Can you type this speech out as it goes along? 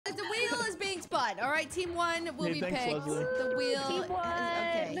one. All right, team one will be thanks, picked. Leslie. The wheel. Team one.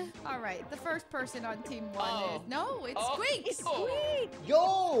 Okay. All right. The first person on team one is it's Squeex.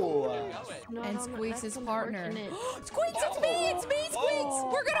 Yo! And Squeex's that's partner. unfortunate. Squeex, it's me,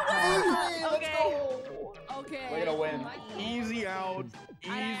 Squeex. We're gonna win. Let's go! Okay. We're gonna win. Easy out.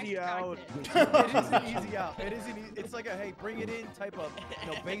 Easy out. It is an easy out. It is it's like a hey, bring it in type of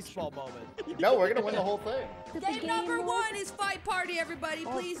baseball moment. No, we're gonna win the whole thing. Game number one is Fight Party, everybody.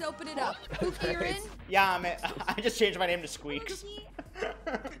 Please open it up. Pookie, you're in? Yeah, I just changed my name to Squeex.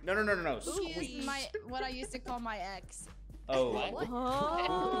 No, Pookie Squeex. is what I used to call my ex. Oh.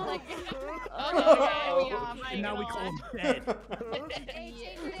 Oh. And now we call him dead. Hey, change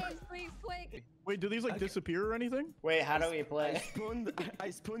your name, Squeex, quick. Wait, do these like disappear or anything? Wait, how do we play? I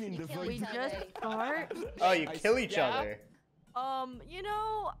spawned in the kill void. We each just other. start. Oh, you kill each other. You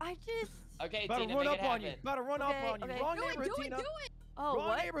know, I just. Okay, About to Tina, run make it up on you. happen. About to run up on you. Okay. Wrong Do it, neighborhood, do it, Tina. do it. Oh, Wrong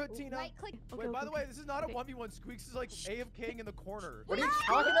what? neighborhood, Tina. Right click. Wait, by the way, this is not a 1v1. Squeex is like AFKing in the corner. What are you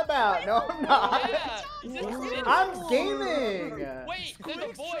talking about? No, I'm not. Yeah. I'm gaming. Wait, there's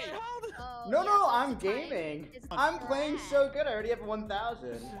a void. Oh, No, yes, I'm it's fine. gaming. It's I'm playing trash. so good. I already have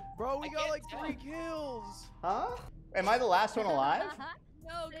 1,000. Bro, we I got can't like tell. 3 kills. Huh? Am I the last one alive?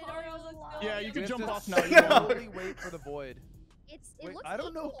 No, Carl's still. Yeah, you can We have jump to off now. slowly wait for the void. It Wait, looks I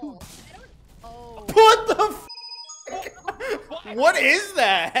don't know who- equal. I don't. Oh. What the f? What is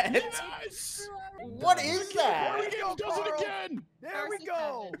that? Yes! What is that? There we go, Does it Carl. again! There we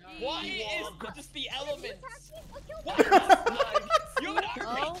go. Why is just the elements? Let's kill What is this? You have an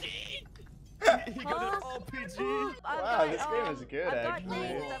Oh. RPG? He got an RPG. Wow, this game is good, I've got actually.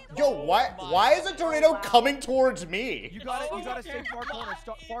 names of- Yo, why is a tornado coming towards me? You got it. You got to stay far corner.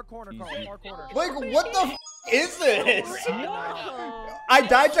 Far corner, Carl. Far corner. Like, what the f is this? Whoa. I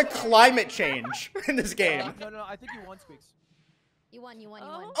died to climate change in this game. No. I think you won, Squeex. You won.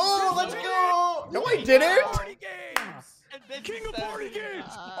 Oh, let's go! No, I didn't. Party games. King of party games!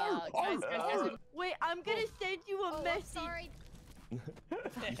 guys. Wait, I'm gonna send you a message. Sorry.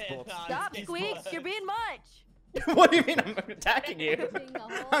 Stop, Squeex. You're being much. What do you mean I'm attacking you? Being a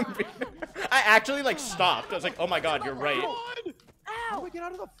whole I'm lot. being- I actually like stopped. I was like, oh my god, you're right. How do we get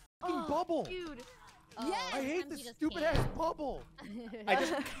out of the fucking bubble? Dude. Yes. I hate this stupid ass bubble. I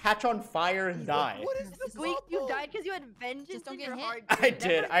just catch on fire and die. What is this Squeak, you bubble? died because you had vengeance Just don't in get your hit. heart. I dude.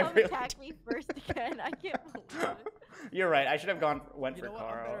 did, Never I come really attack me first again. I can't believe it. You're right. I should have went You for know what? I'm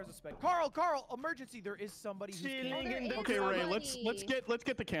better Carl. as a spec. Carl, emergency! There is somebody who's Cheating in the Okay, Ray, toilet. let's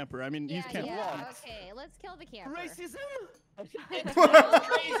get the camper. I mean, he's camper. Yeah, okay, let's kill the camper. Racism. It's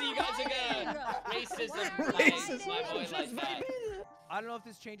crazy, you guys are good. Racism. Racism. My boy like that. I don't know if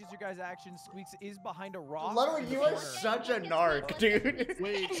this changes your guys' actions. Squeaks is behind a rock. Ludwig, in the you are corner. such a narc, dude.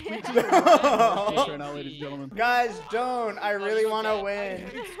 Wait, Squeak. No. right now, ladies and gentlemen. Guys, don't. I really want to I win.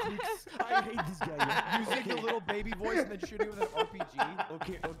 hate Squeaks. I hate this guy. Using the little baby voice and then shooting with an RPG.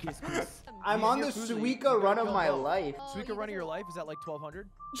 Okay, Squeaks. I'm on the Easy as Fuslie. Suika You run gotta of go my low. life. Suika run of your life? Is that like 1,200?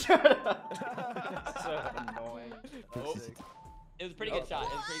 Shut up. So annoying. Oh. It was a pretty good shot. It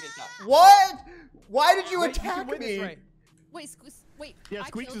was a pretty good shot. What? Why did you Wait, can attack win this, me? Ray. Wait. Yeah, I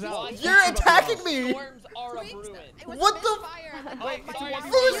Squeex killed is you. out. You're attacking me. Storms are a Squeaks, brewing. it was What a the- misfire. Wait, it's a Fire.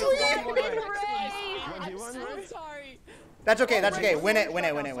 1v1. I'm 1v1, so Ray? sorry. That's okay. That's okay. Win it. Oh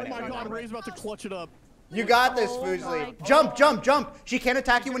my god, Ray's about to clutch it up. You got this, Oh Fuslie. my Jump, jump, jump. She can't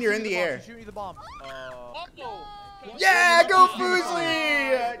attack you when you're in the air. She's shooting the bomb. Oh. Yeah, go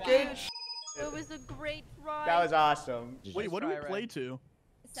Fuslie. Good. It was a great ride. That was awesome. Wait, what do we Try, Ray. play to?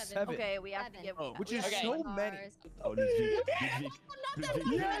 Seven. Okay, we have to Seven. get. Oh. Which is Okay. so many. Oh, Ludwig.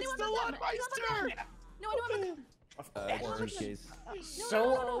 Yes, the Ludwigster! No, anyone. Just in case.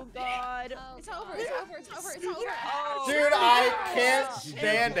 So, Oh god. It's over. It's over. It's over. It's over. Oh, dude, I can't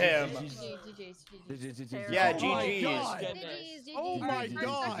stand him. GG's. Yeah, Oh my GG's. God. Oh my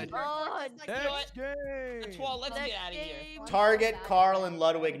god. God. Next game. Well, let's get out of here. Game. Target Carl and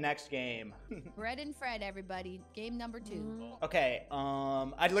Ludwig next game. Bread and Fred, everybody. Game number 2. Okay,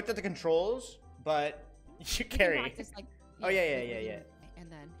 I looked at the controls, but you You can carry. practice, like, Oh, yeah. And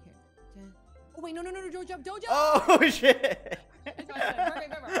then here. Oh wait, no, don't jump. Oh shit.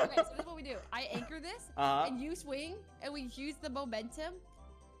 Remember. Okay, so this is what we do. I anchor this, Uh-huh. and you swing, and we use the momentum.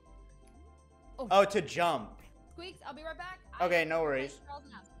 Oh, to jump. Squeaks, I'll be right back. Okay, no worries.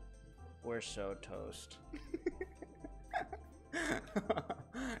 We're so toast.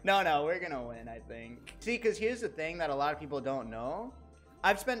 No, we're gonna win, I think. See, because here's the thing that a lot of people don't know.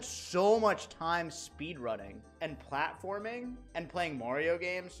 I've spent so much time speedrunning and platforming and playing Mario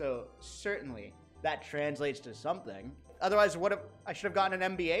games, so certainly that translates to something. Otherwise, what if I should have gotten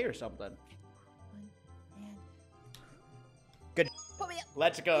an MBA or something? Good.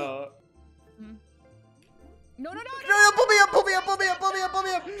 Let's go. No, no, no, No, no, pull me up, pull me up, pull me up, pull me up, pull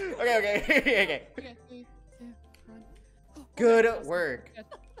me up. Okay, okay, okay. Okay, 3, 2, 1. Oh, Good okay. work.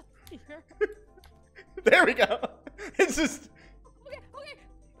 Here. There we go. It's just. Okay, okay.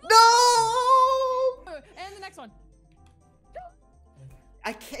 No! And the next one.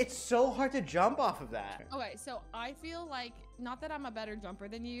 I can't. It's so hard to jump off of that. Okay, so I feel like not that I'm a better jumper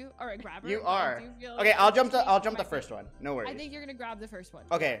than you or a grabber. You but I are. do feel Okay, like I'll this jump the. takes I'll jump my the first one. No worries. I think you're gonna grab the first one.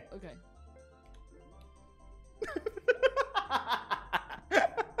 Okay. Okay.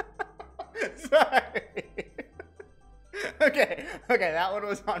 Sorry. Okay. Okay, that one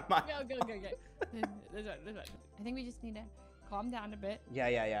was on my. Go. This one. I think we just need to calm down a bit.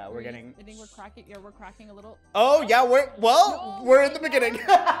 Yeah. We're getting. I think we're cracking. Yeah, we're cracking a little. Oh yeah, No, we're in the beginning.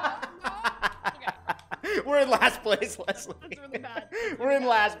 Okay. We're in last place, Leslie. That's really bad. We're in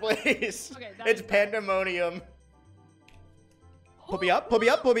last place. Okay, that It's is bad. pandemonium. Pull me up, pull me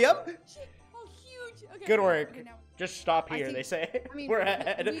up, pull me up. Shit. Oh, huge. Okay. Good work. Okay, now. Just stop I here, think- they say. I mean, We're we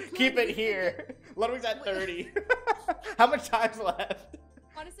ahead. could Keep it do here. Ludwig's at 30. How much time's left?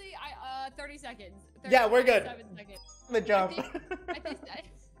 Honestly, 30 seconds. Yeah, we're good. 7 seconds. The jump.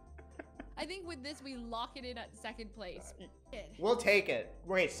 I think with this we lock it in at second place. We'll take it.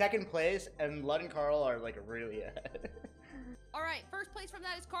 Wait, second place, and Lud and Carl are like really ahead. All right, first place from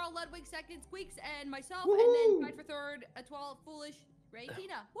that is Carl, Ludwig, second Squeex, and myself, Woo! and then tied for third, a 12 foolish Ray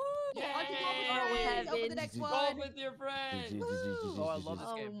Tina. Woo! Yay! On to Dolphin friends. Over the next GG. Golf one. with your friends. Oh, I love this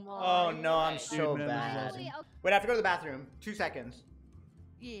Oh game. my. Oh no, I'm Dude, so man, bad. this is awesome. Wait, I have to go to the bathroom. 2 seconds.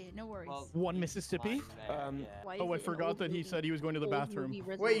 Yeah, no worries. Well, One Mississippi. Why Oh, I is it an forgot old that he movie- said he was going to the old bathroom. movie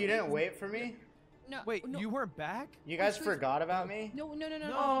Wait, you didn't resolution? wait for me? No. Wait, no, you weren't back? You guys Wait, forgot about me? No. No.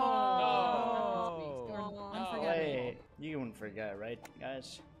 Oh. Unforgettable. Wait, you wouldn't forget, right,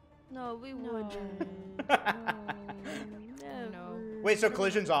 guys? No, we No. wouldn't. No. Wait, so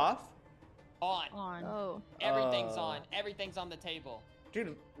collision's off? On. On. Oh. Everything's Oh. on. Everything's on the table.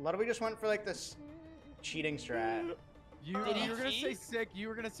 Dude, Ludwig just went for like this cheating strat. You Did he were gonna say cheat? sick. You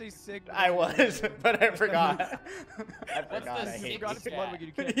were gonna say sick. I was, but I forgot. I What's forgot. the I You hate forgot sick to this. say Ludwig,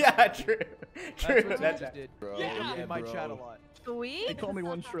 you can't. Yeah, true. True. That's what That's you just did. Bro, Yeah. In my bro. chat a lot. They Squeak? call me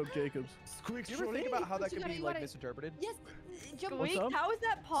One Stroke Jacobs. Squeex Do you ever think about how that You could gotta- be you like gotta- misinterpreted? Yes. Jump. What's Squeak? up? How is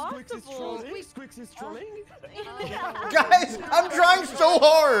that Squeex is possible? trolling. Squeex is trolling. Guys, I'm trying so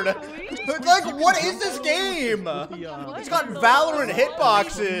hard. Squeak? It's like, what is this game? The, It's got Valorant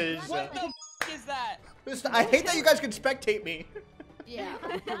hitboxes. What the f is that? I hate that you guys can spectate me. Yeah.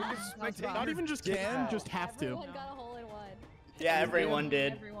 not even just can, just have to. Everyone got a hole in one. Yeah, everyone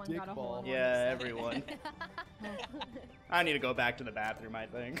did. Everyone Dick got a ball. hole. Yeah, everyone. I need to go back to the bathroom, I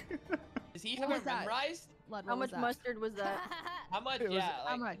think. Does he What have was it that? memorized? Blood, How what was much that? mustard was that? How much? It was- Yeah.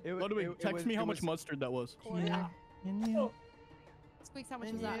 How Like, much? It, wa- Ludwig, it text me was- how it much was- mustard that was. Yeah. Yeah. Squeaks, how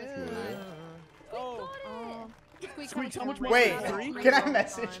much was that? oh. Oh. Squeaks, Squeaks, how much was mustard? Wait, that? Three? can I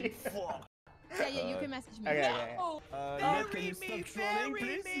message you? Yeah, you can message me. Okay, okay. Ned, can you stop trolling,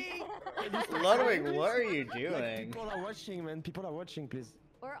 please? Ludwig, what are you doing? Like, people are watching, man. People are watching, please.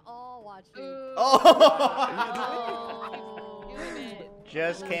 We're all watching. Ooh. Oh! Doing it.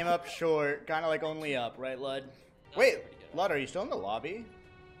 Just came up short. Kind of like only up, right, Lud? Wait, Lud, are you still in the lobby?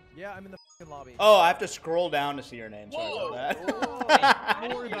 Yeah, I'm in the f***ing lobby. Oh, I have to scroll down to see your name. Sorry about that.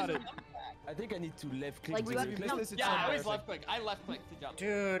 Don't worry about it. I think I need to left click. Like, to you have do to it. jump. This is Yeah, so I always embarrassing. left click. I left click to jump.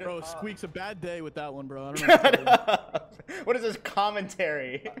 Dude. Bro, Squeak's a bad day with that one, bro. I don't know. What to Shut tell you. up. What is this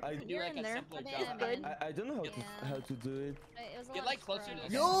commentary? I, Do You're like in a there. simpler Okay, jump. Good. I don't know Yeah. how to do it. It was a Get, lot like, of closer to scrub.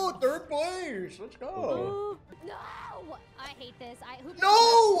 the- Yo, third place. Let's go. Ooh. No! I hate this.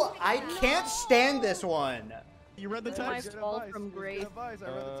 No, I can't stand this one. You read the This is my text? Good fault advice, from good Grace. advice, I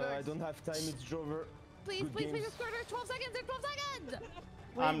read the I text. don't have time. It's over. Please, Good please, please, games. there's 12 seconds, there's 12 seconds!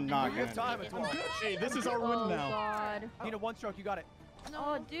 I'm not We have gonna. time. It's one. Hey, this is our Oh, win now. God. Nina, one stroke. You got it.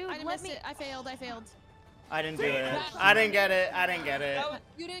 Oh, dude, I let missed me. it. I failed. I didn't do it. I didn't get it. I didn't get it. That was-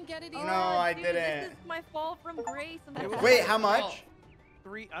 You didn't get it Oh, either. No, I dude, didn't. This is my fault from Grace. I'm It was- Wait, how much?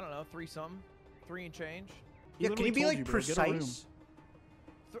 Three. I don't know. Three something. 3 and change. Yeah, can you be like precise?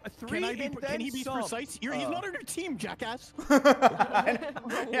 Three Can I be? and Can then he be some. precise? He's not on your team, jackass.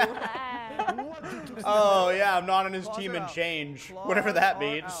 Yeah. What? They took Oh yeah, I'm not on his Claws team are and out. change. Claws Whatever that are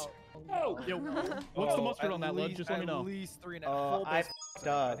means. out. Yo, what's the mustard on that, Lud? Just let me know. At least 3 and a Oh, full I base- f***ed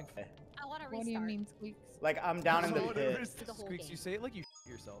up. I want to What do you restart. mean, Squeaks? Like I'm down in the Oh, pit. The whole Squeaks, you game. say it like you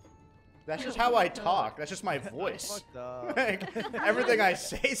yourself. That's just how I talk. That's just my voice. Fucked up. Like, everything I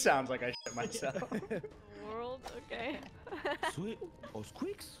say sounds like I shit myself. World, okay. Sweet. Oh,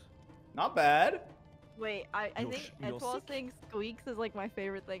 Squeex. Not bad. Wait, I You're think sh- you're Etoile sick. saying Squeaks is like my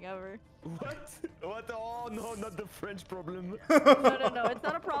favorite thing ever. What? What? Oh no, not the French problem. No, it's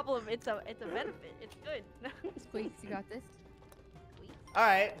not a problem. It's a benefit. It's good. Squeex, you got this. All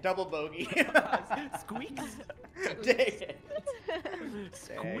right, double bogey. Squeaks? Dang it.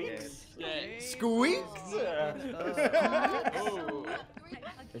 Squeaks? Squeaks? Oh.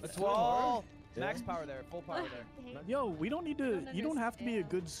 It's wall. Max power there. Full power there. Yo, we don't need to. You don't have to be a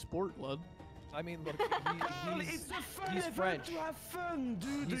good sport, Lud. I mean, look, It's a fun he's event French. to have fun,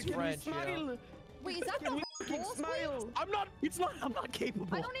 dude. He's Can we French, you know. smile? Wait, is that the Can we right fucking hole, Squeex? smile? I'm not. It's not. I'm not capable.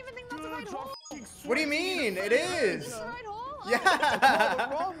 I don't even think that's the right Dude, hole. fucking What do you sweaty mean? the It fun. Is is. this the right hole? Oh. Yeah.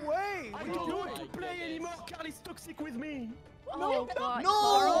 The wrong way. I What don't are you want to doing? play anymore. Carl is toxic with me. Oh God.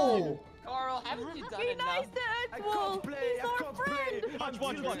 No. Carl, haven't you done Be enough? nice to I Edwall. can't play. He's I our can't friend. play. I'm Watch,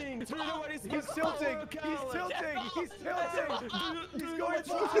 watch. tilting. Do you know what is He's tilting. He's tilting. He's tilting. He's going going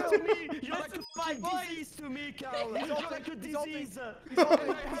full to tilt. me. You're like a disease to me, Carl. You're like a disease. He's tilting.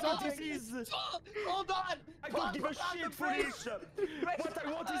 I have a disease. Hold on! I don't give a shit, foolish. What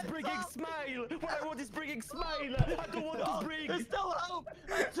I want is bringing smile. What I want is bringing smile. I don't want to bring. There's still hope!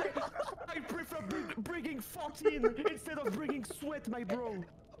 I prefer bringing 14 instead of bringing sweat, my bro.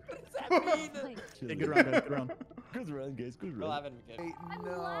 What does that mean? Hey, good round, guys. Good round. Good run, guys. Good We'll run. have it again. Wait, I'm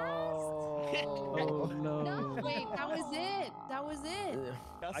no. Oh no. No, wait, that was it. That was it.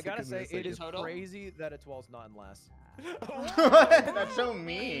 I gotta say, it is Total? crazy that Edwall's not in last. That's so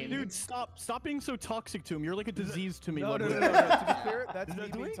mean. Dude, stop being so toxic to him. You're like a disease to me. No, no, no, Ludwig. no, no. To be clear, that's me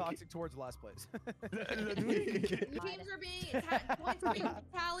being Ludwig? toxic towards last place. Teams are being points are being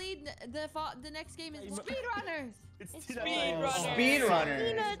tallied. The next game is speedrunners. It's Speedrunner.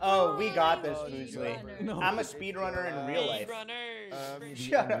 Speedrunner. Oh, we got this, Oh, Fuslie. No. I'm a speedrunner in real life. Speedrunners.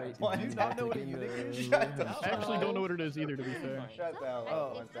 Shut up. Do you not know what a eunuch is? Shut the I fuck actually up. don't know what it is either, to be fair. Shut the hell Oh.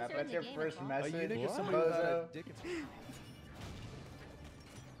 up. What's that? That's your first A message, eunuch is somebody without a bozo. dick and...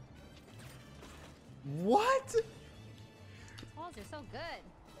 What? Balls are so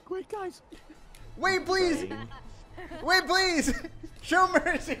good. Wait, guys. Wait, please. Wait, please. Show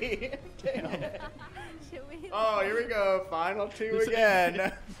mercy. Dang it. Should we? Oh, here we go. Final two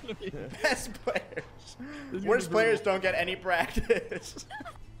again. Best players. Worst players don't get any practice.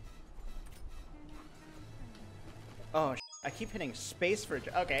 Oh, I keep hitting space for.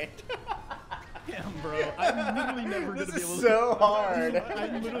 Okay. Damn, bro. I'm literally never This gonna be is able to. so hard.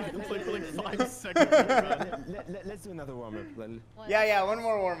 I'm literally gonna play for like 5 seconds. Let's do another warm-up. Yeah, one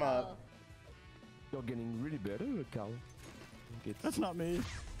more warm up. You're getting really better, Carl. That's not me.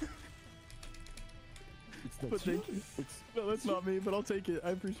 It's But not you. thank you. It's No, that's not me, but I'll take it.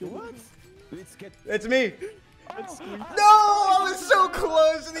 I appreciate what? it. It's get. It's me. That's sweet. No, I was so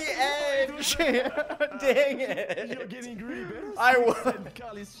close to the edge. Dang You're it. getting really better. I was. And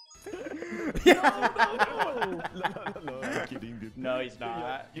Carl is. Yeah. No, I'm kidding, dude. No, he's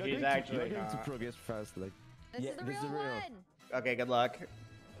not. You're He's going actually to, you're going to not. progress fast, like. This is the this real one. Okay, good luck.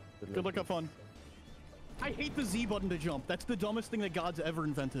 Good luck, have fun. I hate the Z button to jump. That's the dumbest thing that God's ever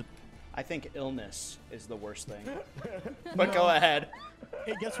invented. I think illness is the worst thing. But go ahead.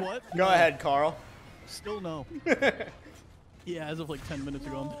 Hey, guess what? Go ahead, Carl. Still no. Yeah, as of like 10 minutes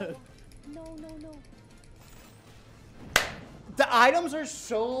ago, I'm dead. No, no, no. The items are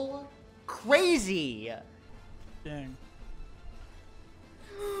so crazy. Dang.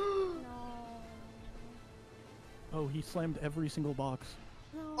 No. Oh, he slammed every single box.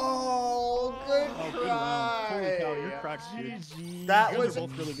 Oh, good Oh, good round. Holy cow, you're try. cracked, dude. That You guys was are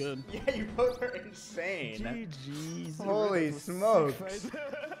both really good. Yeah, you both are insane. GG's. Holy That was sick smokes.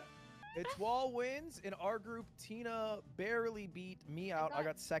 fight. It's Wall wins. In our group, Tina barely beat me out. I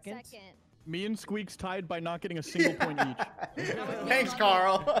got second. Me and Squeex tied by not getting a single point each. Thanks,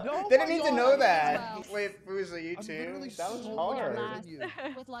 Carl. No, Didn't my need to God. know that. Wow. Wait, Fuslie, you I'm too? literally That was so hard. much better than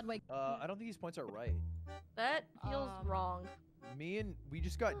you. With Ludwig. I don't think these points are right. That feels wrong. We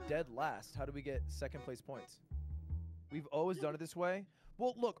just got dead last. How do we get second place points? We've always done it this way.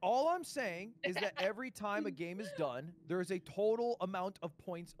 Well, look, all I'm saying is that every time a game is done, there is a total amount of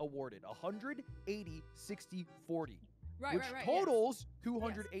points awarded. 180, 60, 40. Which totals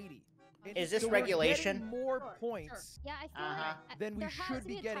 280. Is this So we're regulation? getting more Sure, points Yeah, I feel Uh-huh. like than we there has should to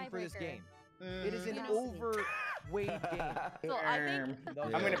be a getting for this tiebreaker. game. It is an Mm. overweighed game. So I think. No,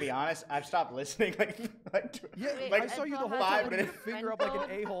 I'm gonna be honest. I've stopped listening. Yeah, like I saw you the whole 5 time putting your minutes. finger up like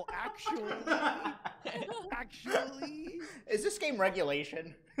an a-hole. Actually, Is this game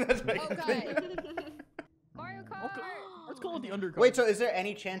regulation? That's my Okay. thing. Mario Kart. Let's call it the undercard. Wait, so is there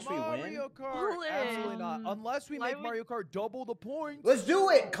any chance we win? Mario Kart. Absolutely not. Unless we make Mario Kart double the points. Let's do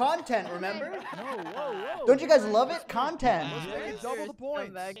it. Content, remember? No, whoa. Don't you guys love it? Content. Let's make it double the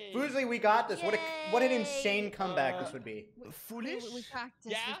points. Fuslie, we got this. What an insane comeback this would be. Foolish? We practiced.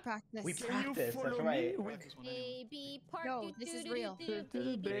 Yeah? We practiced. We Can you practiced. That's follow right. me with Baby park. No, this is real.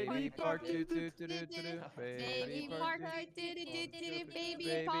 Baby park. Baby park.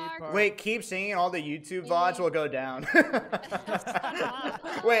 Baby park. Wait, keep singing. All the YouTube VODs will go down.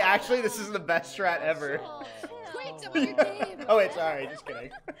 Wait, actually, this is the best strat ever. Squeex, I'm on your team. Oh, wait, sorry. Just kidding.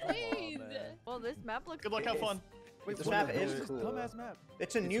 Please. Well, this map looks Good luck, have fun. Wait, This what map is is this cool. dumbass map?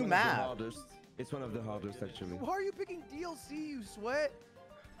 It's a It's new one of the map. hardest. It's one of the hardest, actually. Why are you picking DLC, you sweat?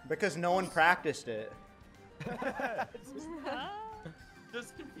 Because no one practiced it.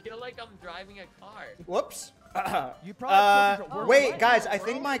 Just to feel like I'm driving a car. Whoops. You probably Wait, guys, I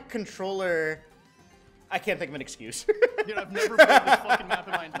think my controller... I can't think of an excuse. Dude, I've never played this fucking map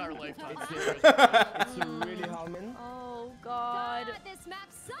in my entire lifetime. It's really hard, man. Oh God. This map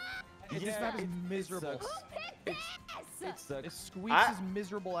sucks. This map is miserable. Sucks. It sucks. It's Squeex'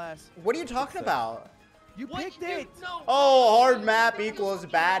 miserable ass. What are you talking about? You picked it. No. Oh, hard map equals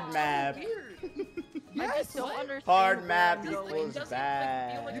bad map. I just don't understand. Hard where map I'm going. equals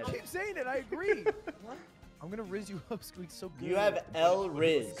bad. You keep saying it. I agree. I'm gonna riz you up, Squeex. So good. You have L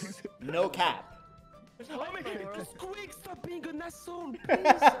Riz. No cap. Oh my god, Squeex, stop being an asshole,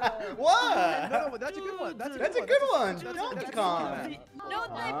 What? No, that's a good one. That's a good one. That's Donkey a- Kong.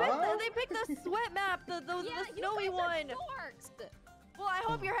 No, they picked the sweat map, the snowy one. Well, I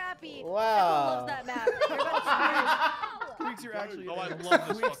hope you're happy. Wow. Everyone loves that map. You're about Squeex, you're actually. Oh, I an love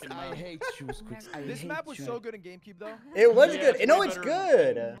this Squeex, fucking I map. hate you, Squeex. I This hate map was you. so good in GameCube, though. It was Yeah, good. it's No, way it's better.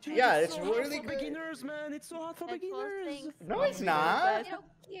 good. Dude, Yeah, it's so hard really for good. beginners, man. It's so hard for to beginners. No, it's not. I don't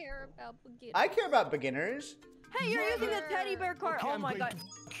care about beginners. I care about beginners. Hey, you're using the teddy bear card. Okay, Oh I'm my going god. to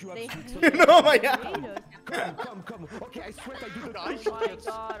fuck you up, They Squeex. Oh my hate god. us. Come. Okay, I swear I do the Oh my shortcuts.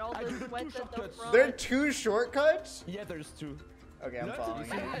 god, all I the do the sweat two at the shortcuts. front. There are 2 shortcuts? Yeah, there's 2. Okay, I'm Not following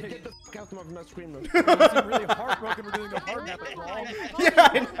to- you. Get the fuck out of my screen, man. You seem really heartbroken for doing the hard map at all. Yeah,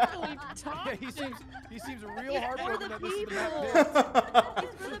 I know. Yeah, he seems real heartbroken the that this is the people. map.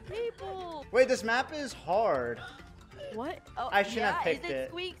 It's for the people. Wait, this map is hard. What? Oh, I shouldn't yeah, have picked is it.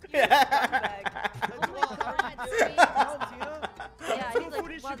 Squeak? Yeah. Yeah, he's like,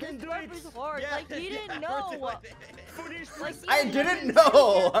 Foolish, wow, you this can do map it. is hard. Like, he didn't know. Foolish, Like, he I didn't didn't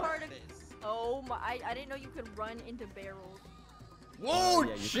know. know. Oh my, I didn't know you could run into barrels. Whoa,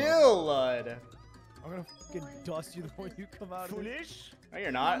 Yeah, you chill, Lud. I'm gonna fucking dust you the moment you come out of it. Foolish? No,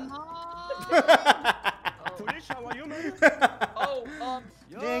 you're not. Foolish, how are you, man? Oh,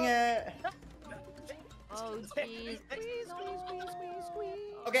 Dang it. Oh jeez.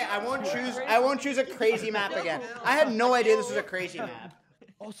 Okay, I won't choose a crazy map again. I had no idea this was a crazy map.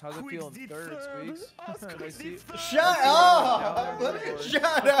 How's it feel in third, Squeex? I see. Shut up!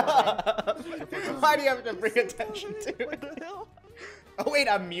 Shut up! Why do you have to bring attention to it? Oh wait,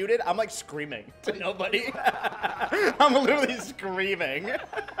 I'm muted? I'm like screaming to nobody. I'm literally screaming.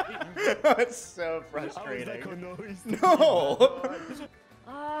 It's so frustrating. No!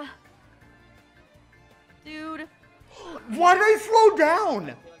 Dude. Why did I slow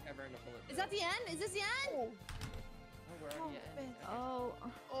down? Is that the end? Is this the end? Oh.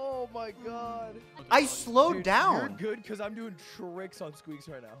 Oh my god. I slowed Dude, down. You're good because I'm doing tricks on Squeex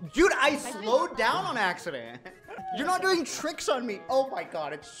right now. Dude, I slowed down on accident. You're not doing tricks on me. Oh my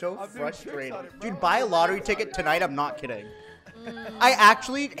god, it's so I'm doing tricks frustrating. on it, bro. Dude, buy a lottery ticket tonight. I'm not kidding. I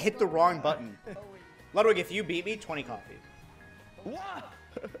actually hit the wrong button. Ludwig, if you beat me, 20 coffees. What?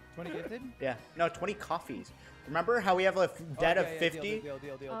 20 gifted? Yeah, no, 20 coffees. Remember how we have a debt of 50? Deal.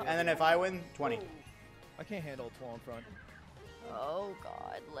 And then if I win, 20. I can't handle a 12 in front. Oh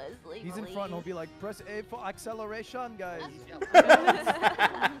god, Leslie. He's in front and he'll be like, press A for acceleration, guys. Okay.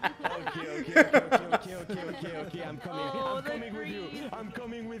 I'm coming. Oh, I'm the coming with you. green. I'm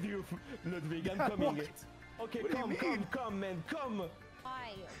coming with you, Ludwig. I'm coming. Okay, What do you mean? come, man. Come,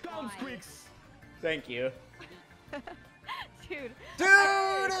 Why? Squeex. Thank you. Dude.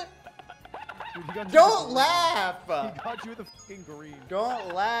 Dude! Dude, he got you Don't with laugh! the- He got you with the fucking green.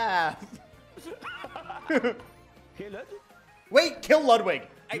 Don't laugh. Okay, Lud. Wait, kill Ludwig.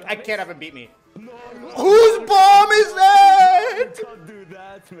 I can't have him beat me. No. Whose bomb is that? Don't do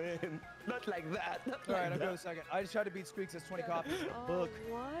that, man. Not like that. Not Alright, like I'll go that. a second. I just tried to beat Squeex. That's 20 copies. Oh, Look.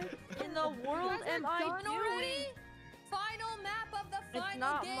 what in the world am I Done doing? already? Final map of the It's final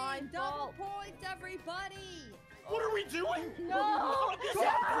not game. my Double fault. points, everybody. What are we doing? No! Please!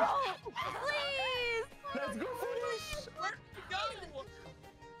 Let's go, Foolish.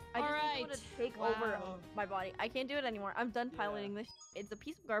 I just Alright. want to take over my my body. I can't do it anymore. I'm done piloting this. It's a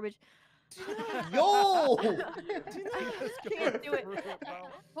piece of garbage. Yo! Can't do it.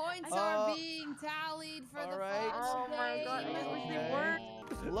 Points are being tallied for the alright. final Oh my god, game. I wish they Okay.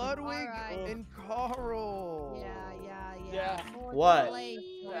 weren't. Ludwig Alright. and Carl. Yeah. Fourth What? place,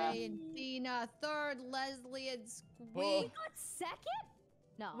 Ray and Tina. Third, Leslie and Squeex. Got second?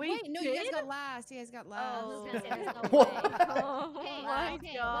 No. Wait, no, you guys did? got last. You guys got last. I was Oh. gonna say, there's no What? way. Oh Okay, my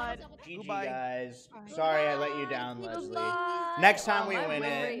okay, god. what was up with- GG, Goodbye. guys. Alright. Sorry I let you down, Goodbye. Leslie. Next time we my win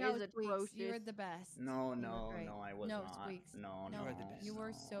win it. rate No, is Squeex, atrocious. you were the best. No, You no, were great. no, I was No, not. Squeex. No, No, no. you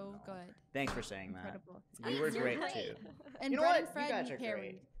were so no. good. Thanks for saying that. Incredible. You were great Great. too. And You know Brett what? and Fred You guys you are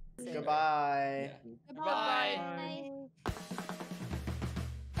carried. great. Goodbye. Goodbye. Bye.